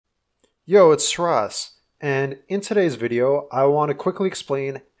Yo, it's Ross, and in today's video, I want to quickly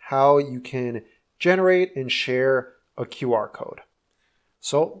explain how you can generate and share a QR code.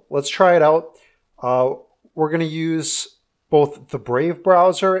 So let's try it out. We're going to use both the Brave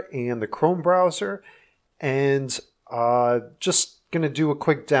browser and the Chrome browser, and just going to do a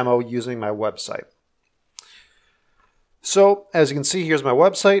quick demo using my website. So as you can see, here's my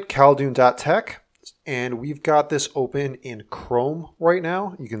website, caldoon.tech. And we've got this open in Chrome right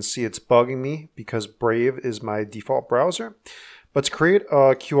now. You can see it's bugging me because Brave is my default browser. But to create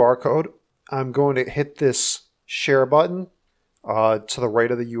a QR code, I'm going to hit this share button to the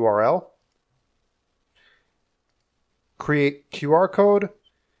right of the URL. Create QR code.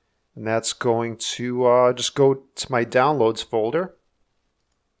 And that's going to just go to my downloads folder.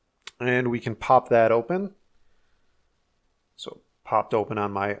 And we can pop that open. So popped open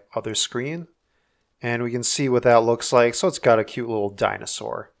on my other screen. And we can see what that looks like. So it's got a cute little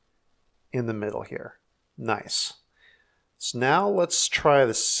dinosaur in the middle here. Nice. So now let's try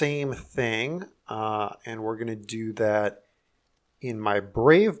the same thing. And we're going to do that in my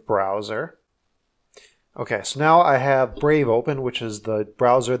Brave browser. Okay, so now I have Brave open, which is the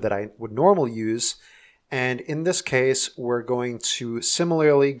browser that I would normally use. And in this case, we're going to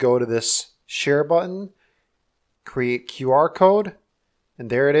similarly go to this share button, create QR code. And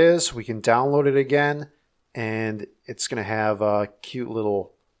there it is. We can download it again, and it's going to have a cute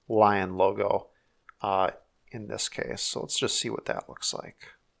little lion logo in this case. So let's just see what that looks like.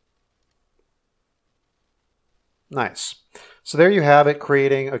 Nice. So there you have it,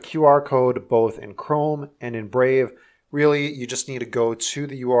 creating a QR code both in Chrome and in Brave. Really, you just need to go to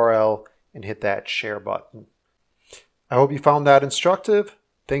the URL and hit that share button. I hope you found that instructive.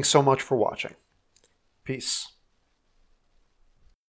 Thanks so much for watching. Peace.